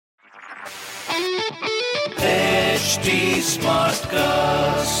HT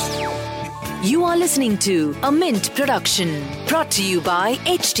Smartcast. You are listening to a Mint production brought to you by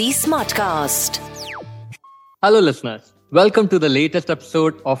HT Smartcast. Hello listeners, welcome to the latest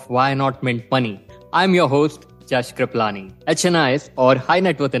episode of Why Not Mint Money. I'm your host, Jash Kriplani. HNIs or high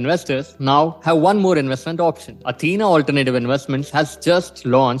net worth investors now have one more investment option. Athena Alternative Investments has just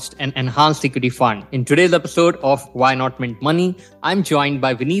launched an enhanced equity fund. In today's episode of Why Not Mint Money, I'm joined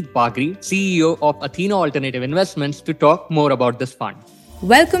by Vineet Bagri, CEO of Athena Alternative Investments, to talk more about this fund.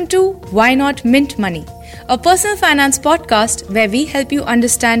 Welcome to Why Not Mint Money, a personal finance podcast where we help you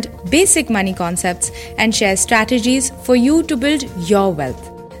understand basic money concepts and share strategies for you to build your wealth.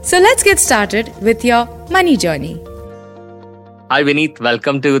 So let's get started with your money journey. Hi Vineet,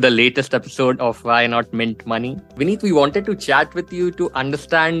 welcome to the latest episode of Why Not Mint Money. Vineet, we wanted to chat with you to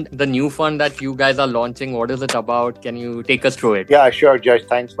understand the new fund that you guys are launching. What is it about? Can you take us through it? Yeah, sure, Josh.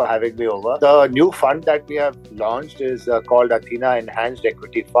 Thanks for having me over. The new fund that we have launched is called Athena Enhanced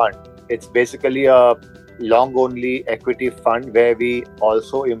Equity Fund. It's basically a long-only equity fund where we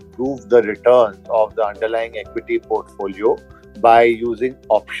also improve the returns of the underlying equity portfolio by using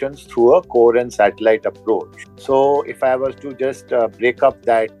options through a core and satellite approach. So if I was to just break up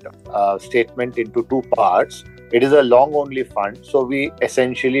that statement into two parts, it is a long-only fund. So we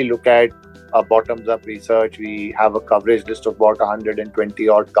essentially look at a bottoms-up research. We have a coverage list of about 120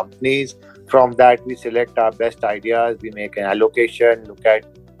 odd companies. From that, we select our best ideas. We make an allocation, look at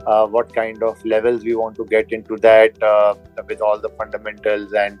what kind of levels we want to get into that with all the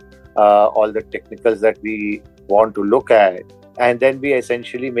fundamentals and all the technicals that we want to look at. And then we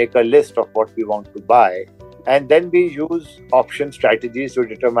essentially make a list of what we want to buy. And then we use option strategies to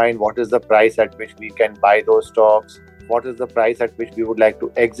determine what is the price at which we can buy those stocks, what is the price at which we would like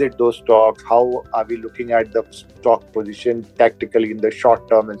to exit those stocks, how are we looking at the stock position tactically in the short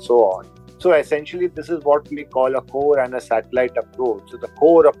term, and so on. So essentially, this is what we call a core and a satellite approach. So the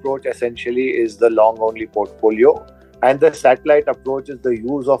core approach essentially is the long-only portfolio. And the satellite approach is the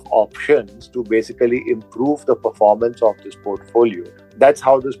use of options to basically improve the performance of this portfolio. That's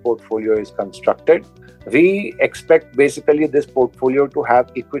how this portfolio is constructed. We expect basically this portfolio to have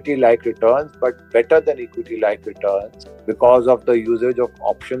equity-like returns, but better than equity-like returns because of the usage of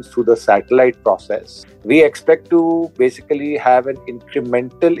options through the satellite process. We expect to basically have an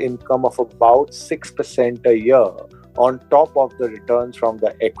incremental income of about 6% a year on top of the returns from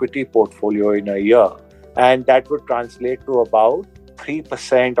the equity portfolio in a year. And that would translate to about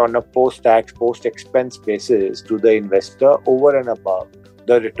 3% on a post-tax, post-expense basis to the investor over and above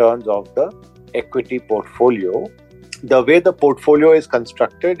the returns of the equity portfolio. The way the portfolio is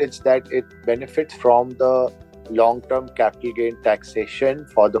constructed, it's that it benefits from the long-term capital gain taxation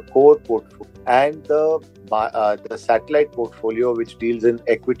for the core portfolio, and the satellite portfolio, which deals in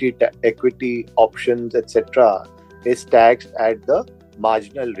equity options, etc., is taxed at the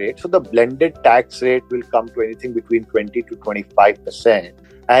marginal rate. So the blended tax rate will come to anything between 20 to 25%.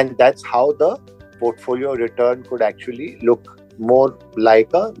 And that's how the portfolio return could actually look more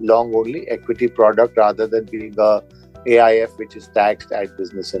like a long-only equity product rather than being a AIF which is taxed at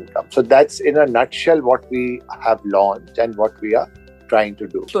business income. So that's in a nutshell what we have launched and what we are trying to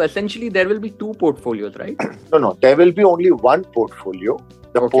do. So essentially there will be two portfolios, right? No, there will be only one portfolio.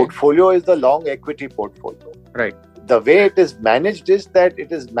 The portfolio is the long equity portfolio. Right. The way it is managed is that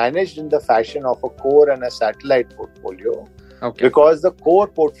it is managed in the fashion of a core and a satellite portfolio. Because the core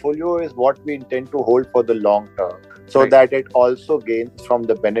portfolio is what we intend to hold for the long term, so that it also gains from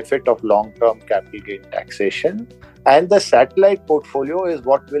the benefit of long-term capital gain taxation. And the satellite portfolio is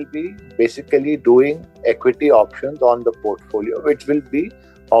what will be basically doing equity options on the portfolio, which will be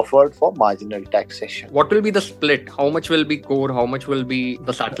offered for marginal taxation. What will be the split? How much will be core? How much will be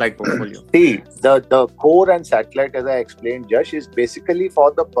the satellite portfolio? See, the core and satellite, as I explained, Josh, is basically for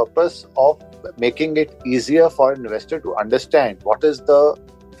the purpose of making it easier for an investor to understand what is the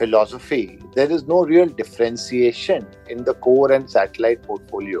philosophy. There is no real differentiation in the core and satellite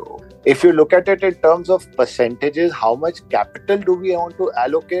portfolio. If you look at it in terms of percentages, how much capital do we want to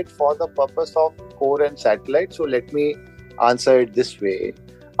allocate for the purpose of core and satellite? So let me answer it this way.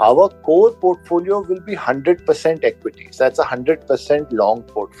 Our core portfolio will be 100% equities. That's a 100% long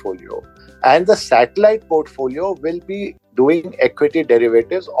portfolio. And the satellite portfolio will be doing equity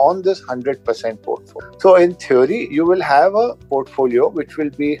derivatives on this 100% portfolio. So in theory, you will have a portfolio which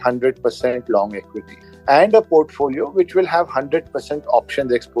will be 100% long equity and a portfolio which will have 100%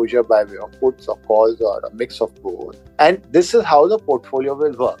 options exposure by way of puts or calls or a mix of both. And this is how the portfolio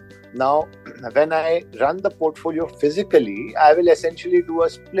will work. Now, when I run the portfolio physically, I will essentially do a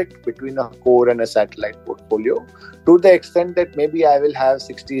split between a core and a satellite portfolio to the extent that maybe I will have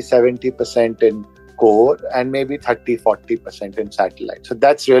 60-70% in core and maybe 30-40% in satellite. So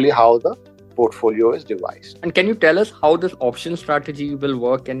that's really how the portfolio is devised. And can you tell us how this option strategy will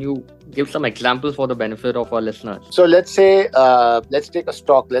work? Can you give some examples for the benefit of our listeners? So let's say, let's take a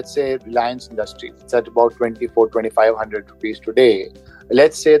stock, let's say Reliance Industries. It's at about 2,400-2,500 rupees today.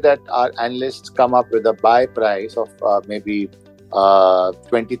 Let's say that our analysts come up with a buy price of maybe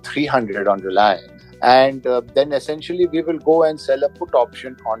 2,300 on Reliance. And then essentially we will go and sell a put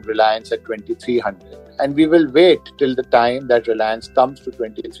option on Reliance at 2,300. And we will wait till the time that Reliance comes to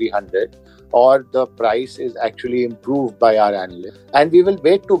 2,300 or the price is actually improved by our analyst. And we will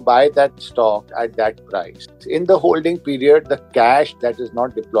wait to buy that stock at that price. In the holding period, the cash that is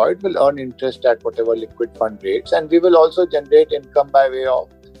not deployed will earn interest at whatever liquid fund rates. And we will also generate income by way of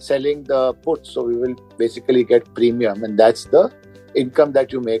selling the puts. So we will basically get premium, and that's the income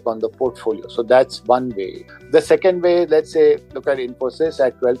that you make on the portfolio. So that's one way. The second way, let's say, look at Infosys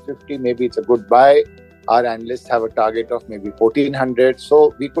at 1,250, maybe it's a good buy. Our analysts have a target of maybe 1,400.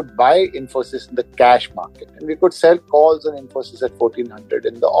 So we could buy Infosys in the cash market and we could sell calls on Infosys at 1,400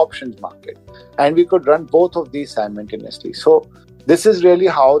 in the options market. And we could run both of these simultaneously. So this is really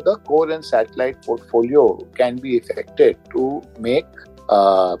how the core and satellite portfolio can be affected to make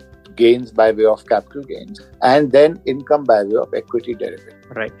gains by way of capital gains and then income by way of equity derivative.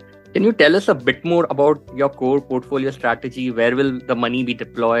 Right. Can you tell us a bit more about your core portfolio strategy? Where will the money be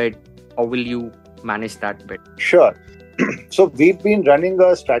deployed? How will you manage that bit? Sure. So we've been running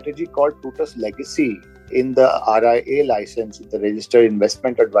a strategy called Plutus Legacy in the RIA license, the Registered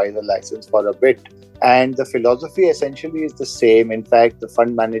Investment Advisor license for a bit. And the philosophy essentially is the same. In fact, the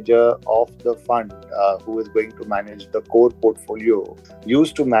fund manager of the fund who is going to manage the core portfolio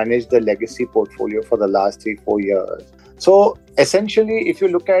used to manage the legacy portfolio for the last 3-4 years. So essentially, if you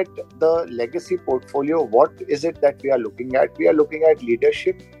look at the legacy portfolio, what is it that we are looking at? We are looking at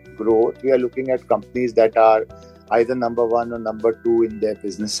leadership, growth. We are looking at companies that are either number one or number two in their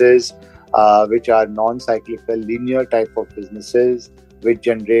businesses, which are non-cyclical, linear type of businesses, which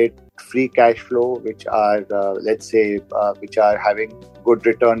generate free cash flow, which are, which are having good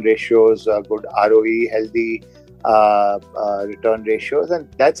return ratios, good ROE, healthy return ratios.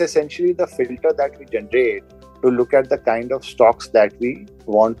 And that's essentially the filter that we generate to look at the kind of stocks that we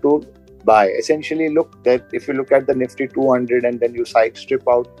want to buy. Essentially, if you look at the Nifty 200 and then you strip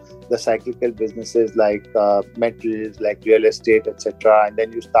out the cyclical businesses like metals, like real estate, etc., and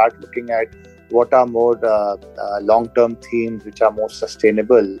then you start looking at what are more long-term themes which are more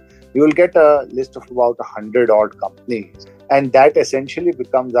sustainable, you will get a list of about 100 odd companies. And that essentially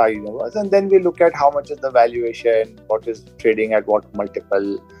becomes our universe. And then we look at how much is the valuation, what is trading at what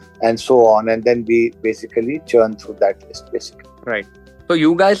multiple, and so on. And then we basically churn through that list, basically. Right. So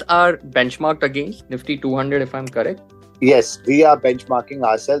you guys are benchmarked against Nifty 200, if I'm correct? Yes, we are benchmarking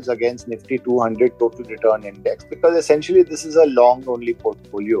ourselves against Nifty 200 Total Return Index because essentially this is a long-only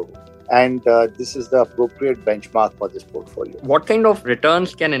portfolio. And this is the appropriate benchmark for this portfolio. What kind of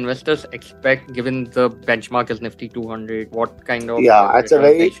returns can investors expect given the benchmark is Nifty 200? What kind of that's a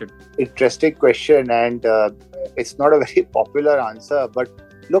very interesting question, and it's not a very popular answer. But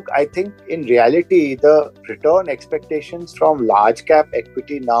look, I think in reality, the return expectations from large cap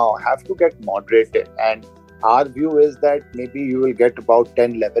equity now have to get moderated. And our view is that maybe you will get about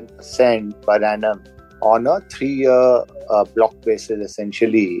 10-11% per annum on a 3-year block basis,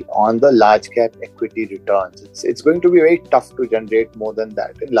 essentially, on the large cap equity returns. It's going to be very tough to generate more than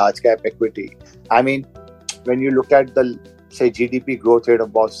that in large cap equity. I mean, when you look at the, say, GDP growth rate of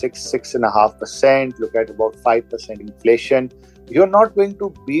about 6.5%, look at about 5% inflation, you're not going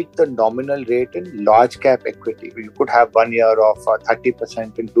to beat the nominal rate in large cap equity. You could have 1 year of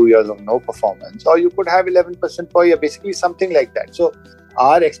 30% and 2 years of no performance, or you could have 11% per year, basically something like that. So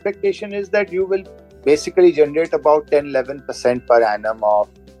our expectation is that you will basically generate about 10-11% per annum of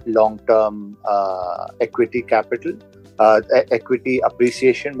long-term equity capital, equity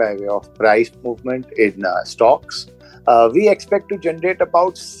appreciation by way of price movement in stocks. We expect to generate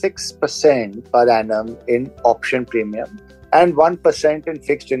about 6% per annum in option premium and 1% in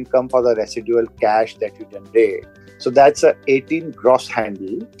fixed income for the residual cash that you generate. So that's a 18 gross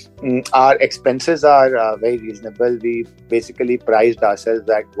handle. Our expenses are very reasonable. We basically priced ourselves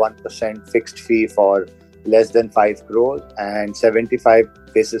at 1% fixed fee for less than 5 crores and 75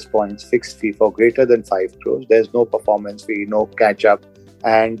 basis points fixed fee for greater than 5 crores. There's no performance fee, no catch up.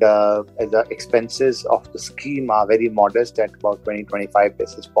 And the expenses of the scheme are very modest at about 20-25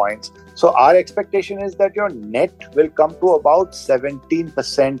 basis points. So our expectation is that your net will come to about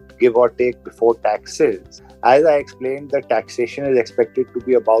 17% give or take before taxes. As I explained, the taxation is expected to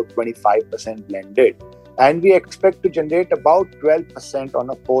be about 25% blended. And we expect to generate about 12% on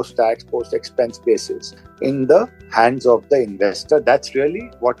a post-tax, post-expense basis in the hands of the investor. That's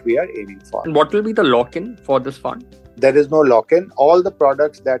really what we are aiming for. And what will be the lock-in for this fund? There is no lock-in. All the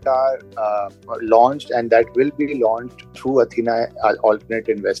products that are launched and that will be launched through Athena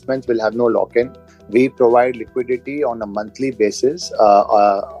Alternative Investments will have no lock-in. We provide liquidity on a monthly basis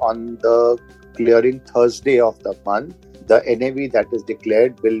on the clearing Thursday of the month. The NAV that is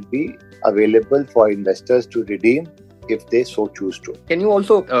declared will be available for investors to redeem if they so choose to. Can you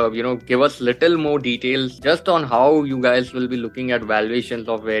also, give us little more details just on how you guys will be looking at valuations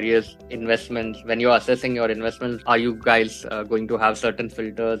of various investments when you're assessing your investments? Are you guys going to have certain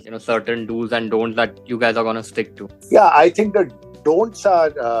filters, certain do's and don'ts that you guys are going to stick to? Yeah, I think the don'ts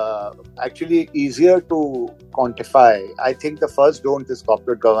are actually easier to quantify. I think the first don't is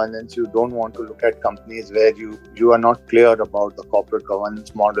corporate governance. You don't want to look at companies where you are not clear about the corporate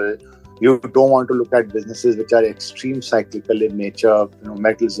governance model. You don't want to look at businesses which are extreme cyclical in nature.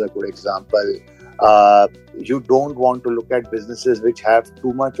 Metals is a good example. You don't want to look at businesses which have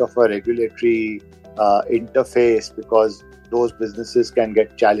too much of a regulatory interface, because those businesses can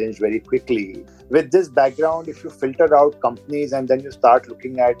get challenged very quickly. With this background, if you filter out companies and then you start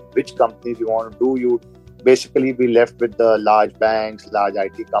looking at which companies you want to do, you basically be left with the large banks, large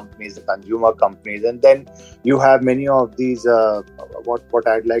IT companies, the consumer companies, and then you have many of these what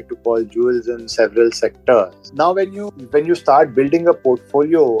I'd like to call jewels in several sectors. Now, when you start building a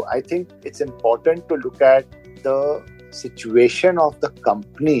portfolio, I think it's important to look at the situation of the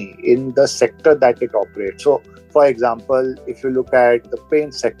company in the sector that it operates. So, for example, if you look at the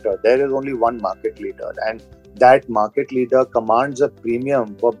paint sector, there is only one market leader, and that market leader commands a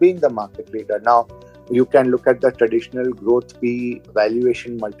premium for being the market leader. Now, you can look at the traditional growth P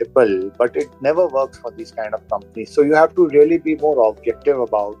valuation multiple, but it never works for these kind of companies. So you have to really be more objective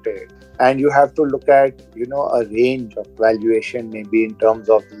about it. And you have to look at, a range of valuation, maybe in terms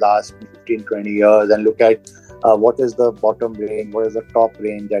of the last 15, 20 years, and look at what is the bottom range, what is the top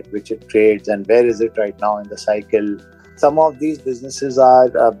range at which it trades, and where is it right now in the cycle. Some of these businesses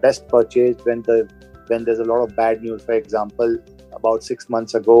are best purchased when there's a lot of bad news. For example, about 6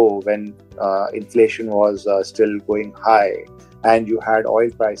 months ago, when inflation was still going high and you had oil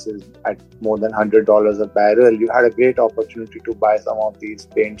prices at more than $100 a barrel, you had a great opportunity to buy some of these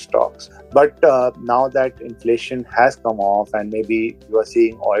paint stocks. But now that inflation has come off and maybe you are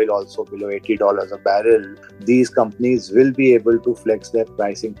seeing oil also below $80 a barrel, these companies will be able to flex their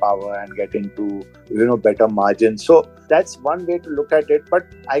pricing power and get into better margins. So that's one way to look at it. But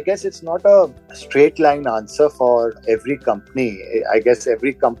I guess it's not a straight line answer for every company. I guess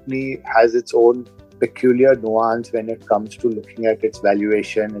every company has its own peculiar nuance when it comes to looking at its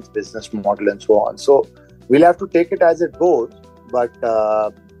valuation, its business model, and so on. So we'll have to take it as it goes. But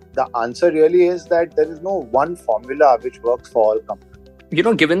the answer really is that there is no one formula which works for all companies.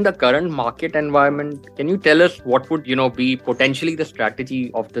 Given the current market environment, can you tell us what would, be potentially the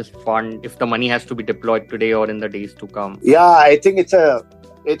strategy of this fund if the money has to be deployed today or in the days to come? Yeah, I think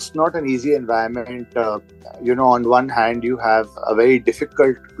it's not an easy environment. On one hand, you have a very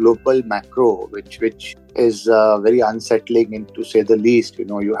difficult global macro, which is very unsettling, to say the least.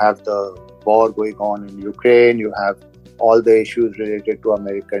 You have the war going on in Ukraine. You have all the issues related to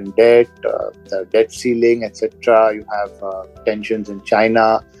American debt, the debt ceiling, etc. You have tensions in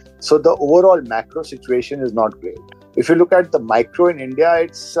China. So the overall macro situation is not great. If you look at the micro in India,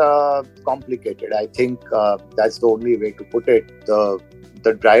 it's complicated. I think that's the only way to put it.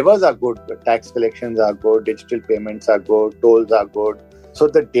 The drivers are good. The tax collections are good. Digital payments are good. Tolls are good. So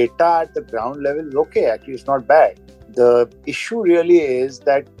the data at the ground level is okay. Actually, it's not bad. The issue really is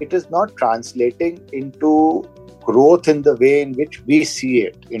that it is not translating into growth in the way in which we see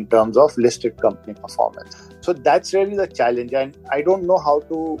it in terms of listed company performance. So that's really the challenge. And I don't know how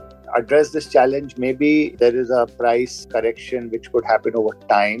to address this challenge. Maybe there is a price correction which could happen over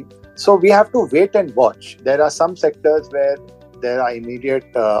time. So we have to wait and watch. There are some sectors where there are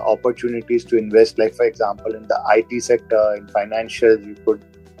immediate opportunities to invest. Like, for example, in the IT sector, in financials, you could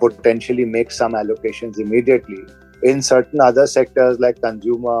potentially make some allocations immediately. In certain other sectors like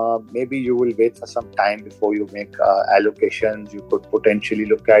consumer, maybe you will wait for some time before you make allocations. You could potentially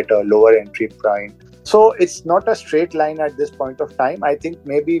look at a lower entry point. So it's not a straight line at this point of time. I think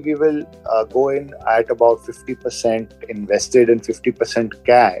maybe we will go in at about 50% invested and 50%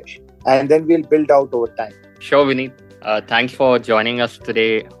 cash, and then we'll build out over time. Sure, Vineet. Thanks for joining us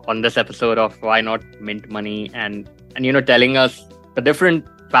today on this episode of Why Not Mint Money, and telling us the different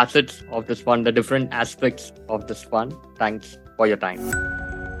facets of this fund, the different aspects of this fund. Thanks for your time.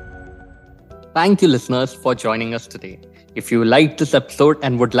 Thank you, listeners, for joining us today. If you liked this episode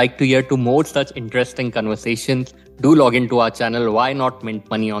and would like to hear to more such interesting conversations, do log into our channel Why Not Mint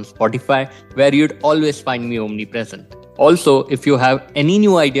Money on Spotify, where you'd always find me omnipresent. Also, if you have any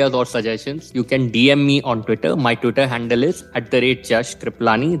new ideas or suggestions, you can DM me on Twitter. My Twitter handle is @Jash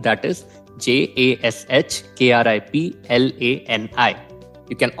Kriplani, that is JASHKRIPLANI.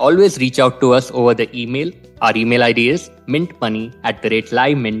 You can always reach out to us over the email. Our email ID is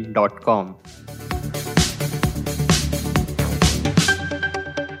mintmoney@livemint.com.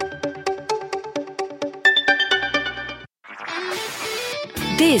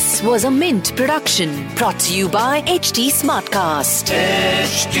 This was a Mint production brought to you by HT Smartcast.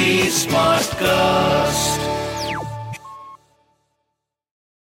 HT Smartcast.